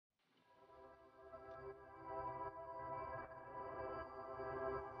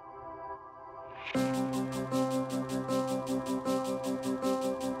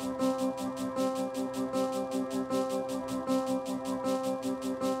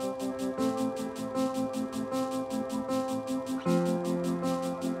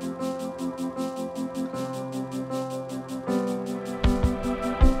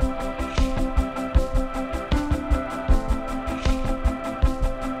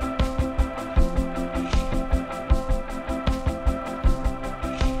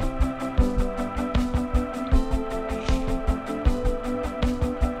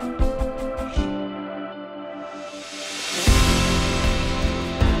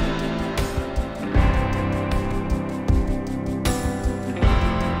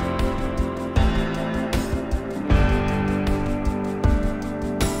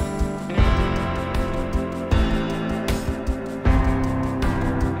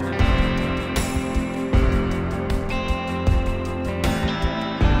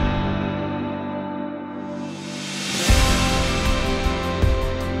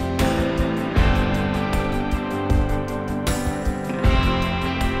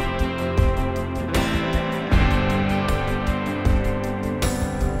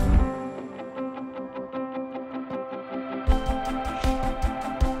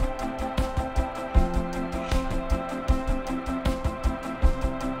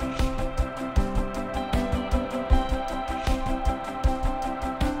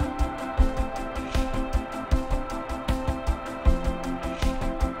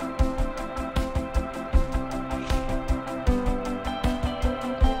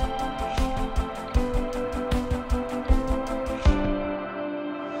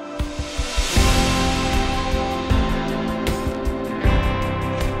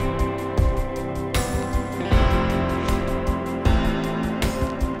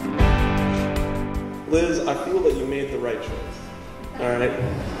Liz, I feel that you made the right choice. All right?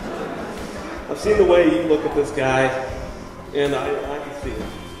 I've seen the way you look at this guy, and I can see it.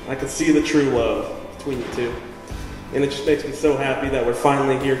 I can see the true love between you two. And it just makes me so happy that we're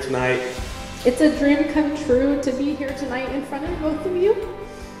finally here tonight. It's a dream come true to be here tonight in front of both of you.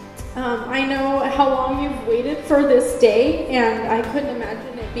 I know how long you've waited for this day, and I couldn't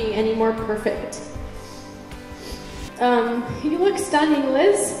imagine it being any more perfect. You look stunning,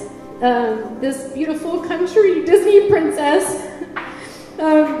 Liz. This beautiful country Disney princess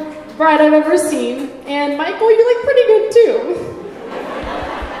bride I've ever seen. And Michael, you look pretty good too.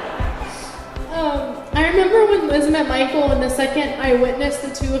 I remember when Liz met Michael, and the second I witnessed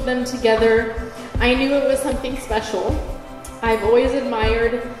the two of them together, I knew it was something special. I've always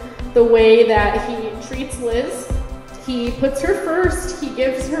admired the way that he treats Liz. He puts her first, he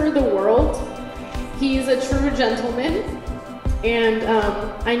gives her the world. He's a true gentleman, and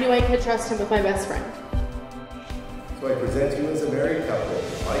I knew I could trust him with my best friend. So I present you as a married couple,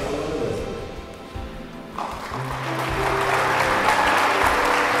 Michael and Elizabeth.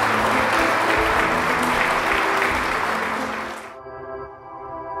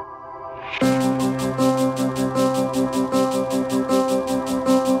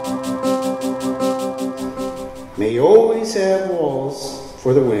 May you always have walls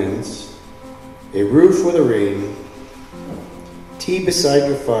for the winds, a roof for the rain, tea beside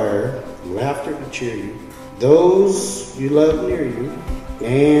your fire, laughter to cheer you, those you love near you,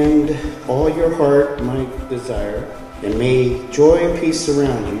 and all your heart might desire. And may joy and peace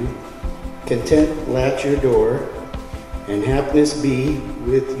surround you, content latch your door, and happiness be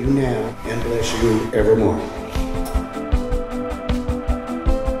with you now and bless you evermore.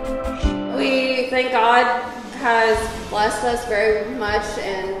 We thank God has blessed us very much,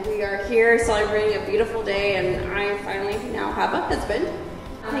 and we are here celebrating a beautiful day, and I finally now have a husband.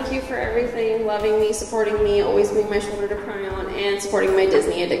 Thank you for everything, loving me, supporting me, always being my shoulder to cry on, and supporting my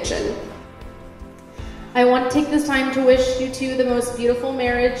Disney addiction. I want to take this time to wish you two the most beautiful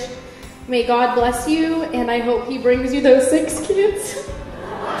marriage. May God bless you, and I hope he brings you those 6 kids.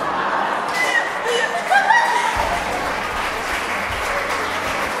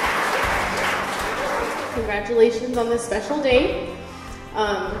 Congratulations on this special day.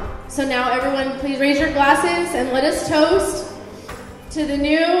 So now everyone, please raise your glasses and let us toast to the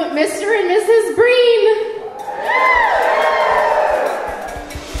new Mr. and Mrs. Breen.